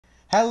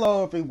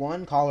Hello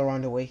everyone, Caller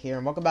on the way here,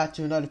 and welcome back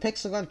to another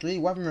Pixel Gun 3D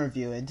weapon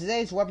review. And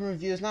today's weapon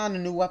review is not a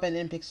new weapon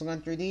in Pixel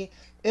Gun 3D,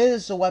 it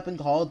is a weapon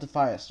called the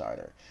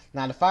Firestarter.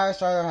 Now the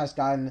Firestarter has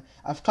gotten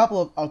a couple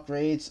of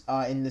upgrades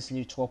in this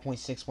new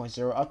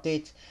 12.6.0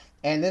 update,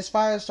 and this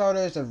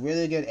Firestarter is a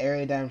really good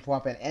area damage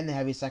weapon in the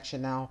heavy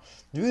section now.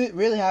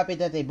 Really happy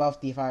that they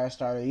buffed the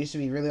Firestarter. It used to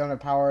be really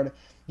underpowered,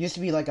 used to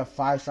be like a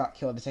 5-shot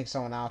kill to take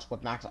someone out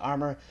with max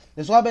armor.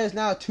 This weapon is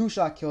now a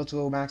 2-shot kill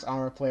to a max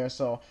armor player,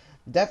 so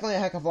definitely a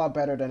heck of a lot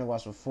better than it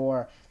was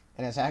before,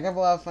 and it's a heck of a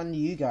lot of fun to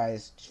use,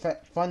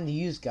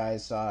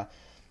 guys.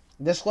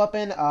 This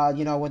weapon,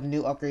 with the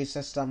new upgrade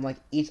system, like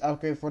each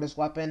upgrade for this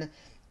weapon,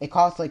 it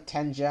costs like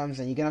 10 gems,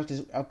 and you can have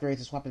to upgrade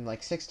this weapon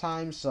like 6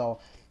 times. So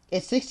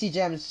it's 60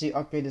 gems to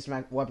upgrade this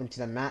weapon to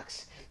the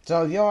max.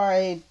 So if you are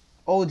a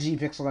OG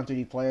Pixel Gun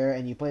 3D player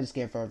and you play this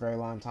game for a very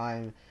long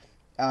time,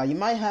 you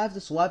might have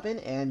this weapon,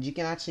 and you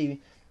can actually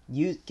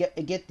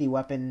get the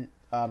weapon.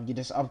 You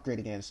just upgrade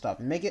it and stuff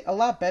and make it a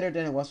lot better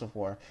than it was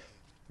before.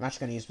 I'm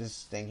actually gonna use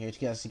this thing here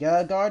because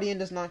Guardian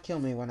does not kill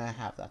me when I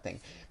have that thing.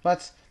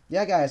 But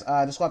yeah, guys,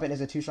 this weapon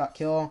is a 2-shot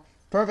kill.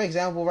 Perfect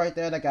example right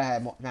there. That guy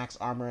had max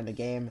armor in the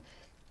game,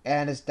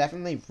 and it's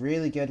definitely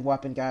really good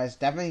weapon, guys.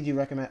 Definitely do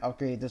recommend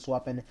upgrading this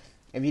weapon.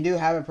 If you do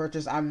have it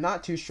purchased, I'm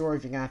not too sure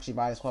if you can actually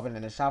buy this weapon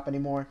in the shop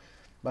anymore.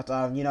 But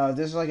if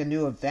this is like a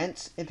new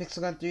event in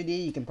Pixel Gun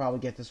 3D, you can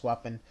probably get this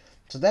weapon.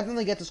 So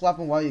definitely get this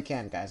weapon while you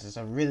can, guys. It's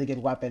a really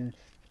good weapon.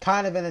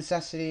 Kind of a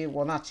necessity.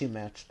 Well, not too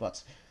much,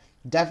 but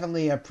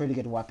definitely a pretty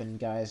good weapon,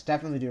 guys.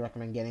 Definitely do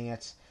recommend getting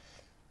it.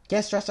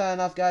 Can't stress that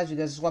enough, guys,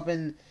 because this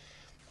weapon,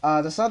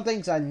 there's some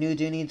things I do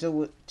need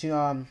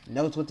to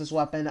note with this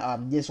weapon.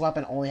 This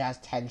weapon only has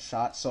 10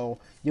 shots, so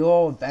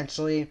you'll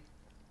eventually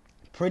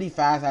pretty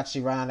fast actually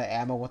run out of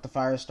ammo with the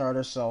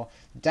Firestarter. So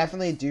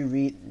definitely do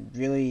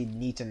really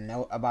need to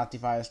note about the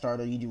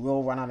Firestarter. You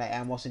will run out of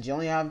ammo since you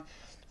only have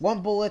 1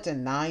 bullet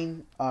and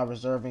 9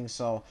 reserving,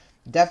 so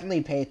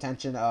definitely pay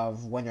attention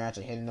of when you're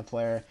actually hitting the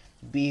player.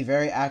 Be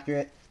very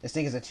accurate. This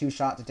thing is a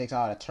 2-shot that takes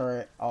out a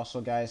turret also,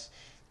 guys.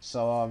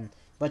 So,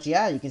 but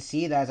yeah, you can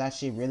see that it's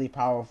actually a really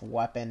powerful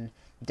weapon.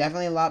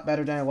 Definitely a lot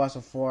better than it was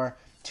before.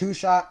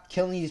 2-shot,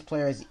 killing these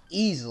players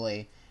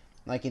easily,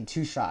 like in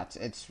 2 shots.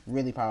 It's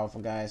really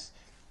powerful, guys.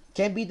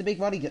 Can't beat the big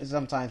buddy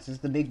sometimes, since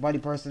the big buddy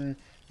person,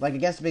 like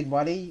against the big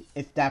buddy,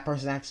 if that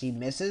person actually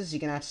misses, you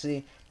can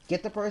actually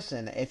get the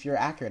person if you're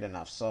accurate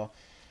enough. So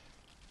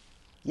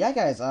yeah,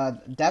 guys,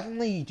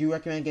 definitely do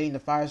recommend getting the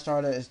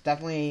Firestarter. It's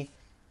definitely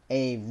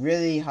a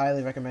really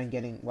highly recommend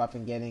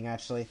getting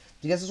actually,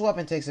 because this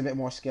weapon takes a bit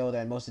more skill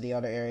than most of the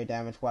other area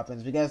damage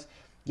weapons, because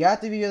you have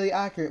to be really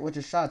accurate with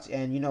your shots.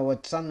 And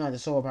with something like the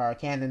solar power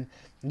cannon,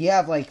 you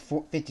have like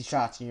 50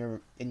 shots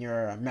in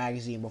your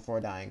magazine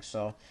before dying,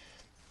 so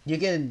you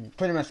can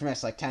pretty much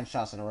miss like 10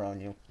 shots in a row and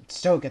you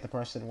still get the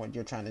person what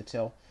you're trying to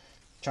kill.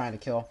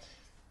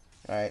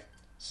 Alright,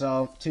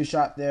 so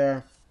 2-shot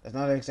there. There's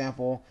another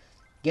example.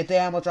 Get the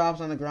ammo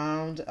drops on the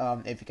ground,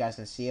 if you guys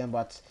can see them,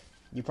 but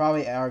you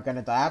probably are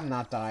gonna die. I have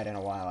not died in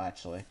a while,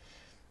 actually.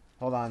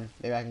 Hold on,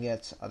 maybe I can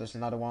get, there's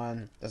another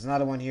one. There's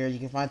another one here. You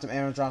can find some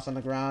ammo drops on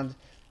the ground.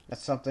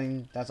 That's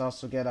something that's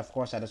also good. Of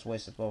course, I just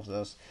wasted both of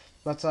those.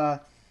 But,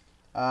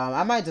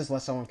 I might just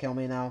let someone kill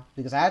me now,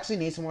 because I actually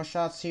need some more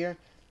shots here.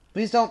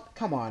 Please don't,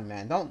 come on,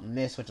 man, don't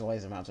miss with the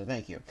laser mounter,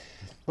 thank you.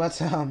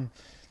 But,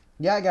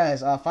 yeah,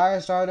 guys,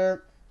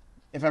 Firestarter.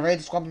 If I rate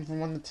this weapon from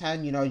 1 to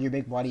 10, your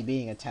big buddy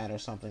being a 10 or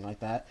something like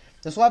that.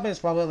 This weapon is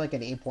probably like an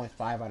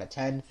 8.5 out of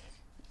 10.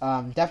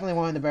 Definitely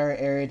one of the better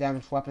area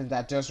damage weapons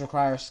that does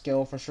require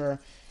skill for sure.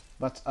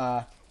 But,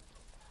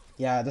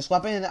 yeah, this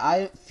weapon,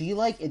 I feel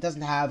like it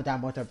doesn't have that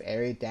much of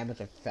area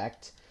damage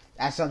effect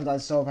as something like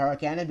the solar power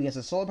cannon, because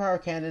the solar power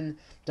cannon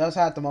does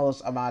have the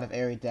most amount of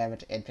area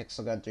damage in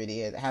Pixel Gun 3D.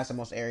 It has the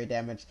most area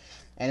damage,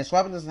 and this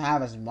weapon doesn't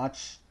have as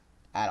much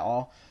at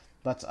all.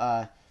 But,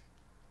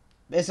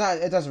 it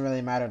doesn't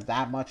really matter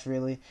that much,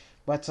 really.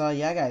 But,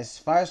 yeah, guys,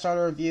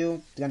 Firestarter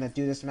review, gonna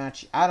do this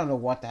match. I don't know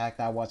what the heck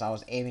that was. I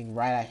was aiming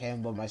right at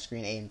him, but my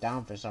screen aimed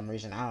down for some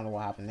reason. I don't know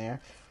what happened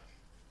there.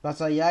 But,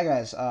 yeah,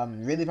 guys,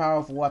 really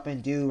powerful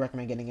weapon. Do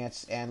recommend getting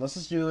it. And let's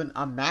just do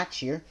a match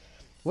here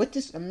with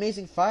this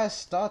amazing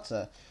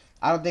Firestarter.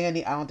 I don't think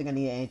I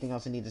need anything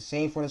else I need to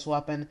say for this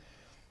weapon.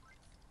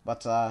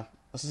 But,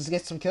 let's just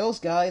get some kills,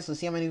 guys. Let's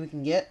see how many we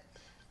can get.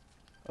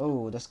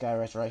 Oh, this guy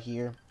right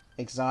here.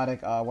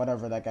 Exotic,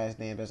 whatever that guy's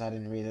name is. I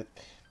didn't read it.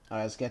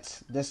 Alright, let's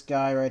get this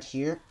guy right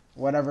here.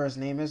 Whatever his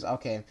name is.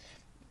 Okay.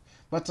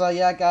 But,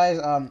 yeah, guys,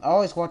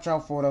 always watch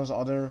out for those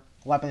other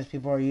weapons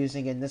people are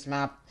using in this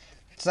map.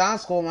 Sound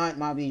School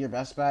might be your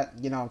best bet.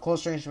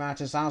 Close range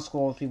matches, Sound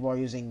School, people are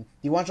using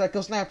the one-shot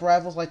kill sniper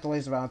rifles like the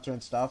laser bouncer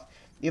and stuff.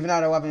 Even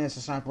though their weapon is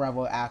a sniper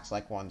rifle, it acts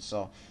like one.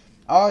 So,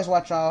 always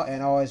watch out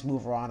and always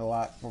move around a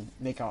lot.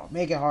 Make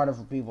it harder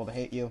for people to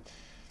hit you.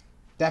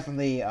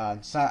 Definitely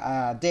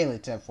daily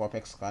tip for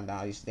Pixel Gun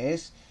now these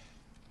days.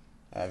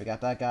 We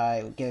got that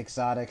guy. Get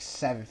exotic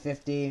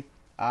 750.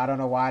 I don't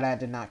know why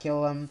that did not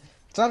kill him.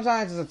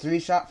 Sometimes it's a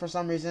 3-shot for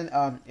some reason.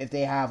 If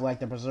they have like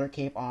the Berserk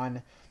cape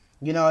on,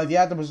 if you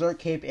have the Berserk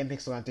cape in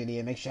Pixel Gun 3D,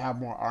 it makes you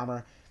have more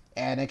armor.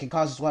 and it can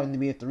cause this weapon to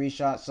be a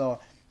 3-shot. So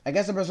I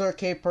guess the Berserk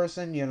Cape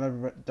person,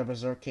 the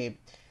Berserk Cape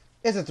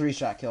is a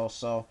 3-shot kill.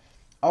 So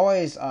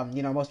always,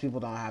 most people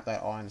don't have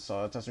that on,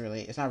 so it's not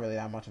really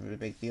that much of a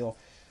big deal.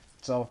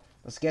 So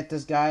let's get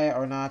this guy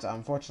or not.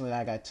 Unfortunately,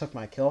 that guy took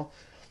my kill.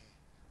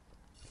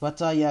 But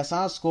yeah,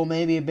 sounds cool.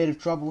 Maybe a bit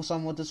of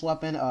troublesome with this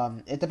weapon.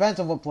 It depends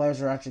on what players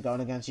you're actually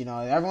going against.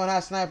 Everyone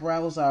has sniper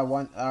rifles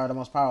that are the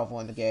most powerful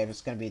in the game.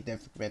 It's gonna be a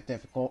bit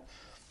difficult.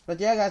 But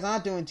yeah, guys, I'm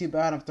not doing too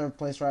bad. I'm 3rd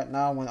place right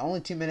now. When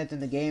only 2 minutes in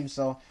the game,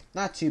 so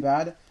not too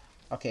bad.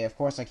 Okay, of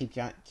course I keep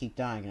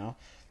dying,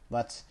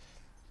 But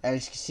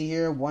as you can see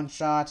here, 1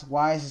 shot.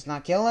 Why is this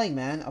not killing,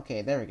 man?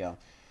 Okay, there we go.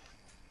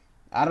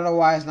 I don't know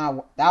why it's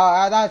not.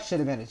 That should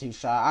have been a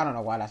 2-shot. I don't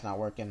know why that's not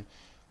working.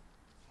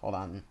 Hold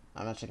on.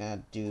 I'm actually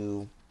gonna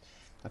do.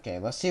 Okay,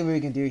 let's see what we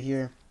can do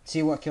here.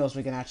 See what kills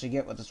we can actually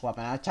get with this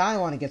weapon. I kind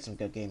of want to get some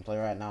good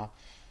gameplay right now.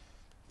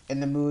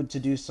 In the mood to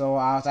do so.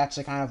 I was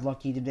actually kind of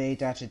lucky today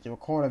to actually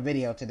record a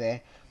video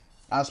today.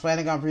 I was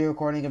planning on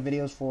pre-recording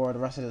videos for the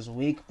rest of this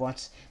week,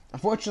 but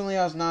unfortunately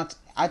I was not.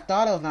 I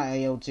thought I was not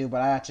able to,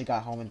 but I actually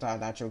got home in time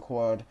to actually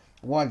record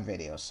 1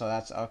 video. So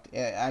that's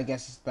okay. I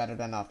guess it's better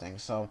than nothing.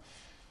 So,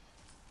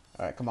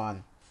 all right, come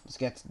on. Let's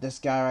get this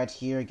guy right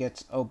here.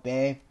 Get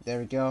Obey. There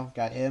we go.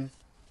 Got him.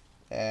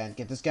 And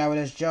get this guy with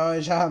his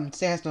judge.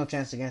 Stands no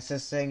chance against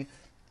this thing.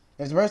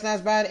 If the person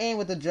has bad aim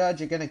with the judge,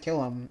 you're gonna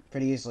kill him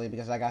pretty easily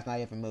because that guy's not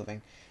even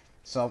moving.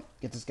 So,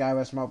 get this guy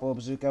with a smart bullet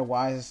bazooka.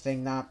 Why is this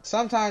thing not?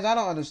 Sometimes, I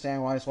don't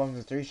understand why this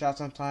weapon's a 3-shot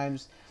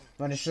sometimes,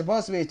 when it's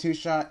supposed to be a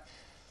 2-shot.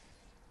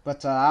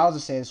 But, I'll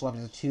just say this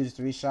weapon's a 2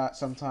 to 3-shot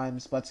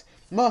sometimes. But,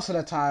 most of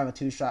the time, a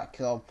 2-shot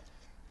kill.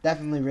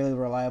 Definitely really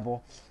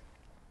reliable.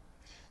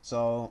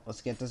 So,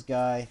 let's get this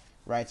guy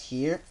right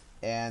here.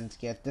 And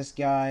get this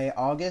guy,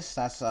 August.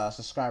 That's a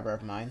subscriber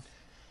of mine.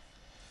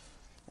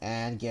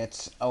 And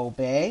get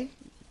Obey.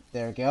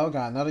 There we go.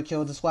 Got another kill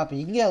with this weapon.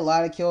 You can get a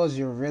lot of kills.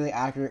 You're really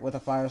accurate with a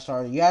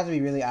Firestarter. You have to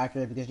be really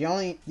accurate because you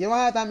don't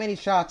have that many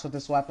shots with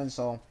this weapon.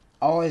 So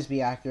always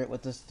be accurate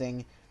with this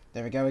thing.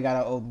 There we go. We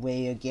got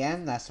Obey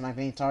again. That's my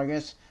main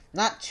target.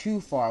 Not too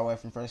far away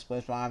from 1st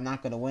place, but I'm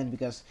not going to win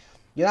because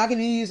you're not going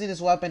to be using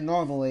this weapon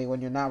normally when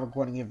you're not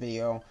recording your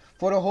video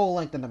for the whole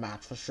length of the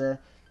match for sure.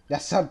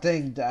 That's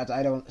something that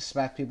I don't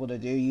expect people to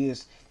do.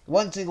 Use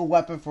 1 single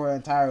weapon for an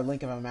entire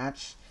length of a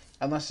match.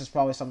 Unless it's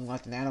probably something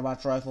like the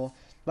nanobots rifle.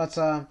 But,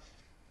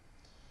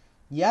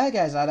 yeah,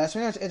 guys, that's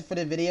pretty much it for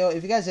the video.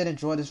 If you guys did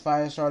enjoy this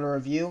Firestarter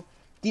review,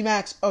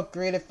 D-Max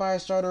upgraded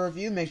Firestarter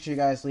review, make sure you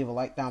guys leave a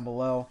like down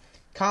below.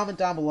 Comment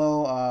down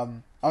below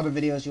other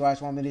videos you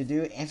guys want me to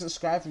do. And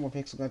subscribe for more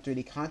Pixel Gun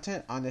 3D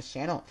content on this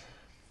channel.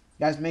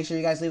 Guys, make sure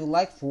you guys leave a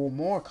like for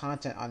more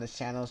content on this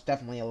channel. It's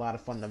definitely a lot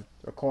of fun to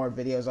record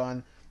videos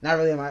on. Not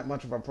really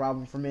much of a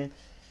problem for me.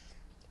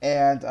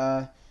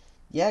 And,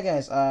 yeah,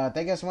 guys,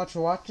 thank you guys so much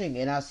for watching,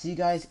 and I'll see you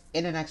guys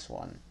in the next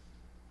one.